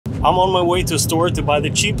I'm on my way to a store to buy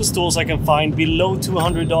the cheapest tools I can find below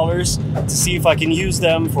 $200 to see if I can use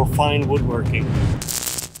them for fine woodworking.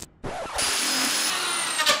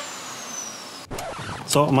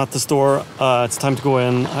 So I'm at the store, it's time to go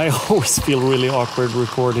in. I always feel really awkward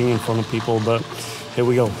recording in front of people, but here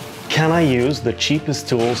we go. Can I use the cheapest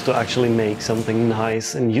tools to actually make something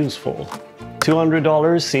nice and useful?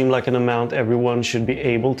 $200 seemed like an amount everyone should be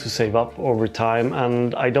able to save up over time,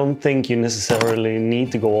 and I don't think you necessarily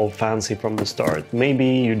need to go all fancy from the start. Maybe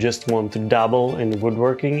you just want to dabble in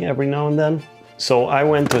woodworking every now and then. So I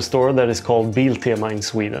went to a store that is called Biltema in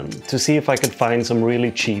Sweden to see if I could find some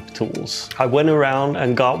really cheap tools. I went around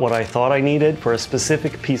and got what I thought I needed for a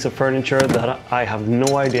specific piece of furniture that I have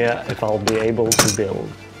no idea if I'll be able to build.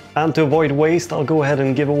 And to avoid waste, I'll go ahead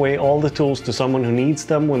and give away all the tools to someone who needs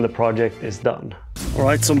them when the project is done.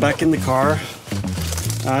 Alright, so I'm back in the car.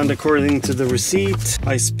 And according to the receipt,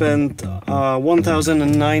 I spent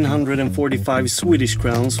 1,945 Swedish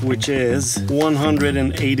crowns, which is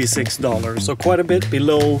 $186. So quite a bit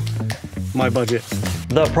below my budget.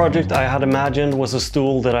 The project I had imagined was a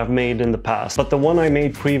stool that I've made in the past, but the one I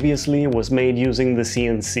made previously was made using the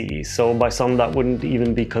CNC, so by some that wouldn't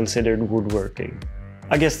even be considered woodworking.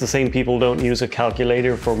 I guess the same people don't use a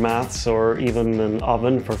calculator for maths or even an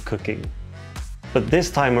oven for cooking. But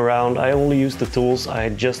this time around, I only used the tools I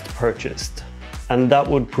had just purchased. And that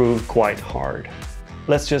would prove quite hard.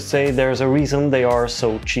 Let's just say there's a reason they are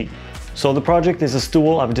so cheap. So the project is a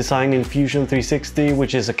stool I've designed in Fusion 360,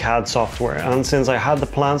 which is a CAD software. And since I had the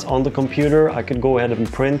plans on the computer, I could go ahead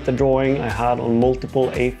and print the drawing I had on multiple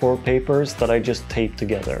A4 papers that I just taped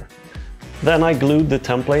together. Then I glued the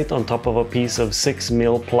template on top of a piece of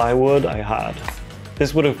 6mm plywood I had.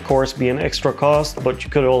 This would of course be an extra cost, but you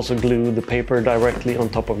could also glue the paper directly on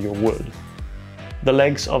top of your wood. The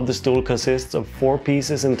legs of the stool consists of 4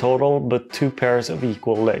 pieces in total, but 2 pairs of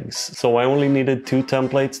equal legs, so I only needed 2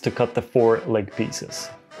 templates to cut the 4 leg pieces.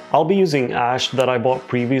 I'll be using ash that I bought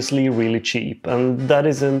previously really cheap, and that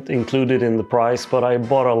isn't included in the price, but I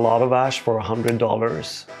bought a lot of ash for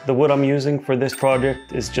 $100. The wood I'm using for this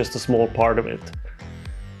project is just a small part of it.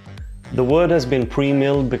 The wood has been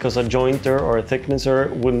pre-milled because a jointer or a thicknesser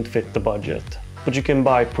wouldn't fit the budget, but you can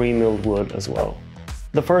buy pre-milled wood as well.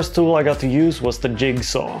 The first tool I got to use was the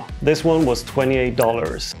jigsaw. This one was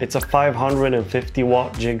 $28. It's a 550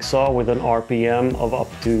 watt jigsaw with an RPM of up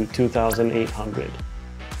to 2,800.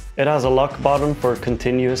 It has a lock bottom for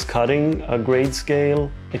continuous cutting, a grade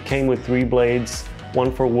scale. It came with 3 blades,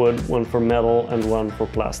 one for wood, one for metal, and one for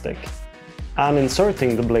plastic. And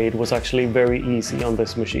inserting the blade was actually very easy on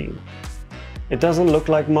this machine. It doesn't look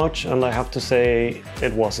like much, and I have to say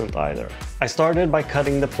it wasn't either. I started by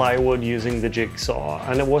cutting the plywood using the jigsaw,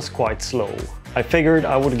 and it was quite slow. I figured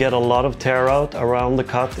I would get a lot of tear out around the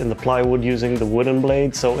cut in the plywood using the wooden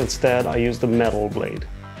blade, so instead I used the metal blade.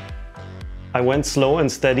 I went slow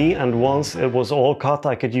and steady, and once it was all cut,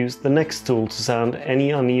 I could use the next tool to sand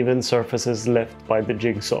any uneven surfaces left by the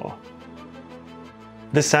jigsaw.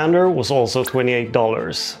 The sander was also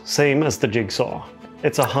 $28, same as the jigsaw.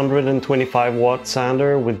 It's a 125 watt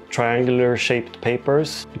sander with triangular shaped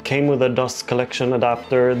papers. It came with a dust collection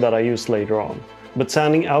adapter that I used later on. But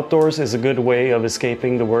sanding outdoors is a good way of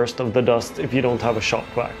escaping the worst of the dust if you don't have a shop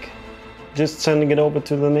vac. Just sending it over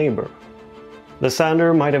to the neighbor. The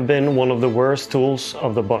sander might have been one of the worst tools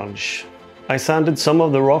of the bunch. I sanded some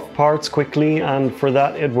of the rough parts quickly, and for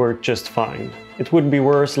that it worked just fine. It would be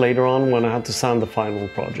worse later on when I had to sand the final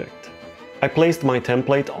project. I placed my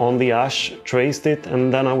template on the ash, traced it,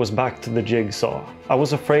 and then I was back to the jigsaw. I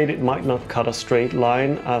was afraid it might not cut a straight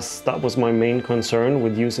line, as that was my main concern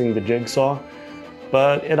with using the jigsaw,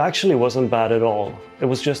 but it actually wasn't bad at all. It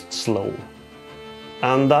was just slow.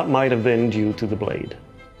 And that might have been due to the blade.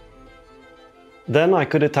 Then I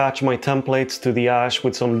could attach my templates to the ash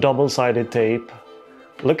with some double-sided tape.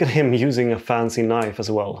 Look at him using a fancy knife as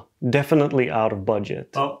well. Definitely out of budget.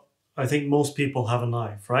 Oh, I think most people have a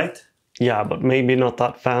knife, right? Yeah, but maybe not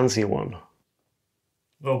that fancy one.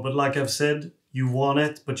 Well, but like I've said, you want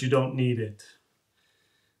it, but you don't need it.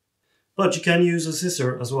 But you can use a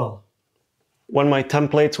scissor as well. When my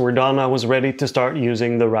templates were done, I was ready to start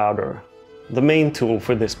using the router. The main tool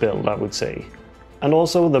for this build, I would say. And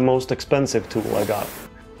also the most expensive tool I got.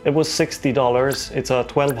 It was $60. It's a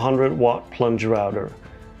 1200 watt plunge router.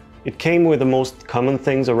 It came with the most common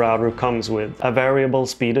things a router comes with: a variable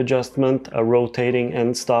speed adjustment, a rotating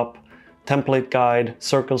end stop, template guide,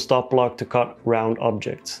 circle stop block to cut round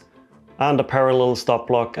objects, and a parallel stop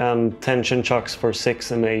block and tension chucks for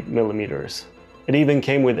 6 and 8 millimeters. It even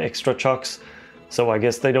came with extra chucks, so I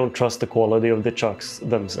guess they don't trust the quality of the chucks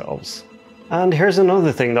themselves. And here's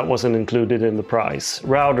another thing that wasn't included in the price: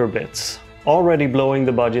 router bits. Already blowing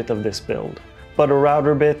the budget of this build. But a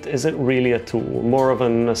router bit isn't really a tool, more of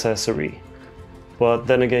an accessory. But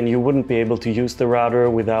then again, you wouldn't be able to use the router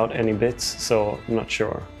without any bits, so I'm not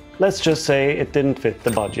sure. Let's just say it didn't fit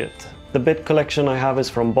the budget. The bit collection I have is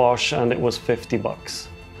from Bosch and it was 50 bucks.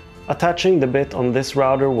 Attaching the bit on this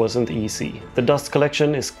router wasn't easy. The dust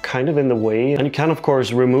collection is kind of in the way, and you can of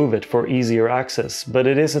course remove it for easier access, but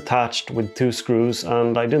it is attached with 2 screws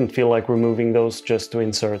and I didn't feel like removing those just to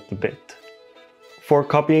insert the bit. For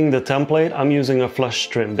copying the template, I'm using a flush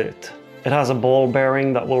trim bit. It has a ball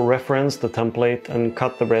bearing that will reference the template and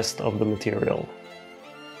cut the rest of the material.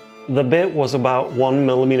 The bit was about 1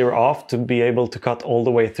 millimeter off to be able to cut all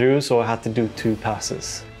the way through, so I had to do 2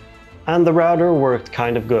 passes. And the router worked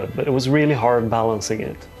kind of good, but it was really hard balancing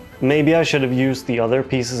it. Maybe I should have used the other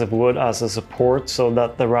pieces of wood as a support so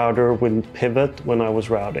that the router wouldn't pivot when I was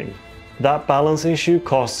routing. That balance issue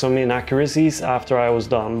caused some inaccuracies after I was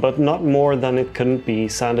done, but not more than it couldn't be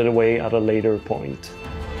sanded away at a later point.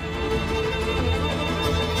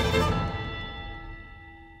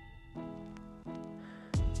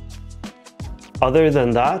 Other than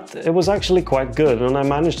that, it was actually quite good and I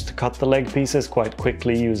managed to cut the leg pieces quite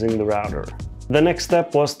quickly using the router. The next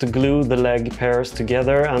step was to glue the leg pairs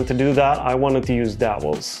together, and to do that I wanted to use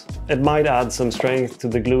dowels. It might add some strength to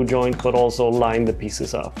the glue joint but also line the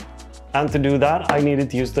pieces up. And to do that I needed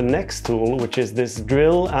to use the next tool, which is this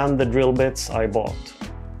drill and the drill bits I bought.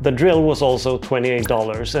 The drill was also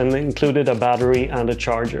 $28 and included a battery and a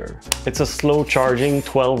charger. It's a slow charging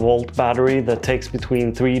 12-volt battery that takes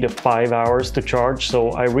between 3 to 5 hours to charge, so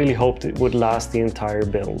I really hoped it would last the entire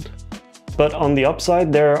build. But on the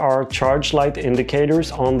upside there are charge light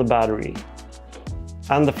indicators on the battery.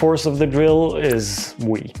 And the force of the drill is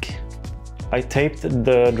weak. I taped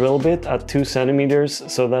the drill bit at 2 centimeters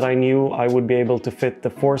so that I knew I would be able to fit the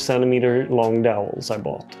 4 centimeter long dowels I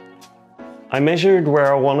bought. I measured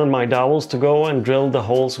where I wanted my dowels to go and drilled the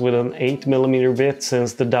holes with an 8mm bit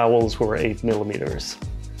since the dowels were 8mm.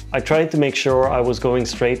 I tried to make sure I was going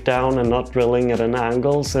straight down and not drilling at an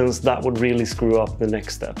angle, since that would really screw up the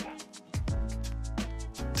next step.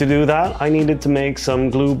 To do that, I needed to make some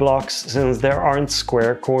glue blocks since there aren't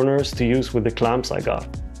square corners to use with the clamps I got.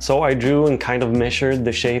 So I drew and kind of measured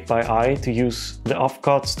the shape by eye to use the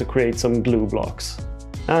offcuts to create some glue blocks.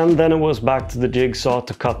 And then it was back to the jigsaw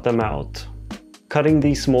to cut them out. Cutting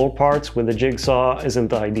these small parts with a jigsaw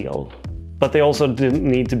isn't ideal, but they also didn't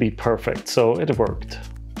need to be perfect, so it worked.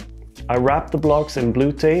 I wrapped the blocks in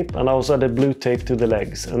blue tape and I also added blue tape to the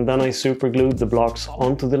legs, and then I superglued the blocks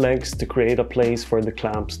onto the legs to create a place for the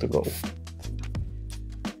clamps to go.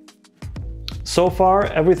 So far,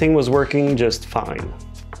 everything was working just fine.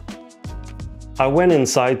 I went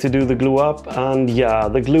inside to do the glue up, and yeah,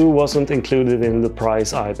 the glue wasn't included in the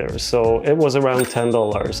price either, so it was around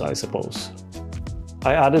 $10, I suppose.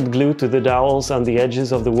 I added glue to the dowels and the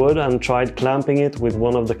edges of the wood and tried clamping it with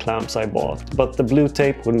one of the clamps I bought, but the blue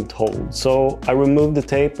tape wouldn't hold, so I removed the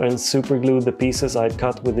tape and superglued the pieces I'd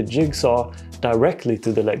cut with the jigsaw directly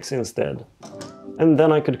to the legs instead. And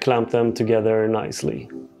then I could clamp them together nicely.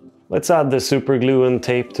 Let's add the superglue and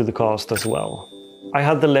tape to the cast as well. I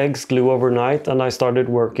had the legs glue overnight and I started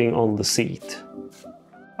working on the seat.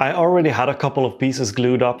 I already had a couple of pieces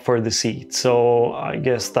glued up for the seat, so I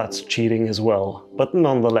guess that's cheating as well. But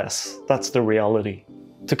nonetheless, that's the reality.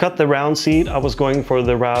 To cut the round seat, I was going for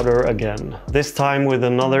the router again, this time with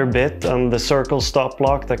another bit and the circle stop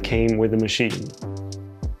block that came with the machine.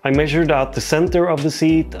 I measured out the center of the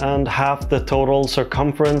seat and half the total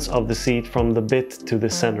circumference of the seat from the bit to the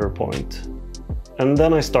center point. And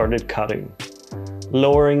then I started cutting,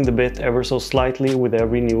 lowering the bit ever so slightly with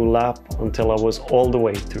every new lap until I was all the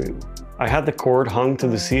way through. I had the cord hung to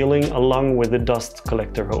the ceiling along with the dust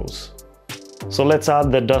collector hose. So let's add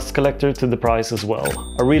the dust collector to the price as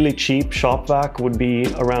well. A really cheap shop vac would be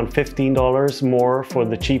around $15 more for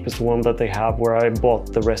the cheapest one that they have, where I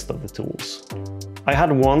bought the rest of the tools. I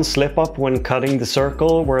had one slip up when cutting the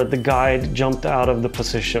circle where the guide jumped out of the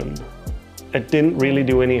position. It didn't really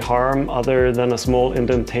do any harm other than a small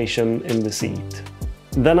indentation in the seat.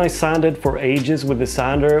 Then I sanded for ages with the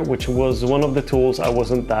sander, which was one of the tools I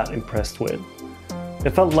wasn't that impressed with. It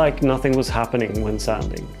felt like nothing was happening when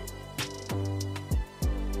sanding.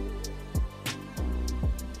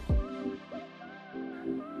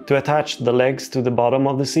 To attach the legs to the bottom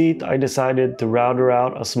of the seat, I decided to router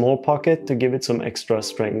out a small pocket to give it some extra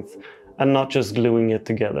strength and not just gluing it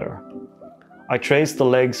together. I traced the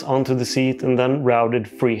legs onto the seat and then routed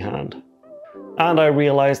freehand. And I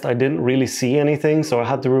realized I didn't really see anything, so I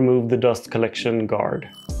had to remove the dust collection guard.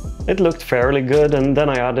 It looked fairly good, and then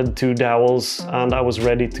I added 2 dowels and I was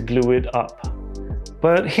ready to glue it up.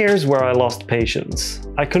 But here's where I lost patience.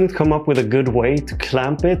 I couldn't come up with a good way to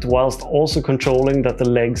clamp it whilst also controlling that the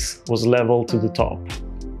legs was level to the top.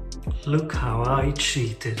 Look how I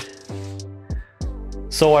cheated.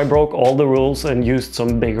 So I broke all the rules and used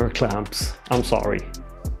some bigger clamps. I'm sorry.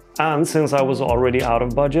 And since I was already out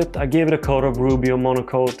of budget, I gave it a coat of Rubio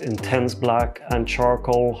Monocoat Intense Black and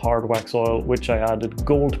Charcoal Hard Wax Oil, which I added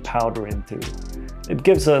gold powder into. It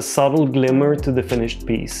gives a subtle glimmer to the finished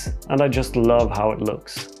piece, and I just love how it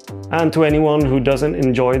looks. And to anyone who doesn't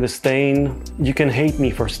enjoy the stain, you can hate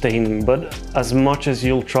me for staining, but as much as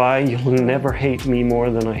you'll try, you'll never hate me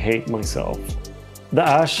more than I hate myself. The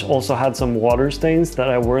ash also had some water stains that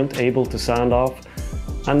I weren't able to sand off,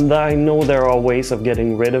 and I know there are ways of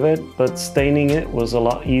getting rid of it, but staining it was a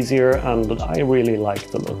lot easier and I really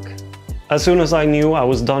liked the look. As soon as I knew I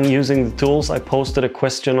was done using the tools, I posted a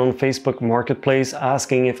question on Facebook Marketplace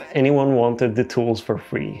asking if anyone wanted the tools for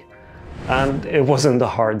free. And it wasn't a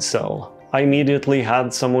hard sell. I immediately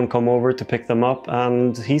had someone come over to pick them up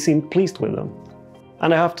and he seemed pleased with them.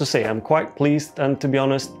 And I have to say I'm quite pleased and, to be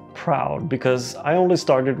honest, proud, because I only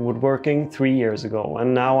started woodworking 3 years ago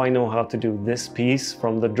and now I know how to do this piece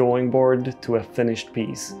from the drawing board to a finished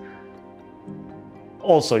piece.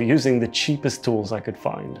 Also using the cheapest tools I could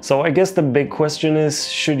find. So I guess the big question is,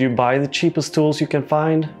 should you buy the cheapest tools you can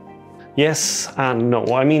find? Yes and no.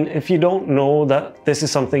 I mean, if you don't know that this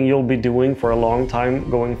is something you'll be doing for a long time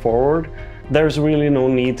going forward, there's really no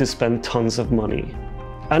need to spend tons of money.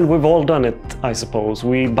 And we've all done it, I suppose.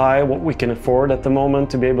 We buy what we can afford at the moment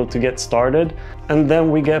to be able to get started, and then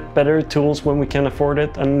we get better tools when we can afford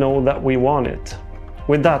it and know that we want it.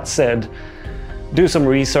 With that said, do some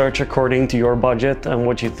research according to your budget and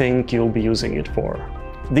what you think you'll be using it for.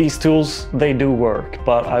 These tools, they do work,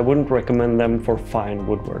 but I wouldn't recommend them for fine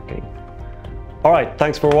woodworking. Alright,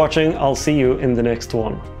 thanks for watching. I'll see you in the next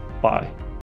one. Bye.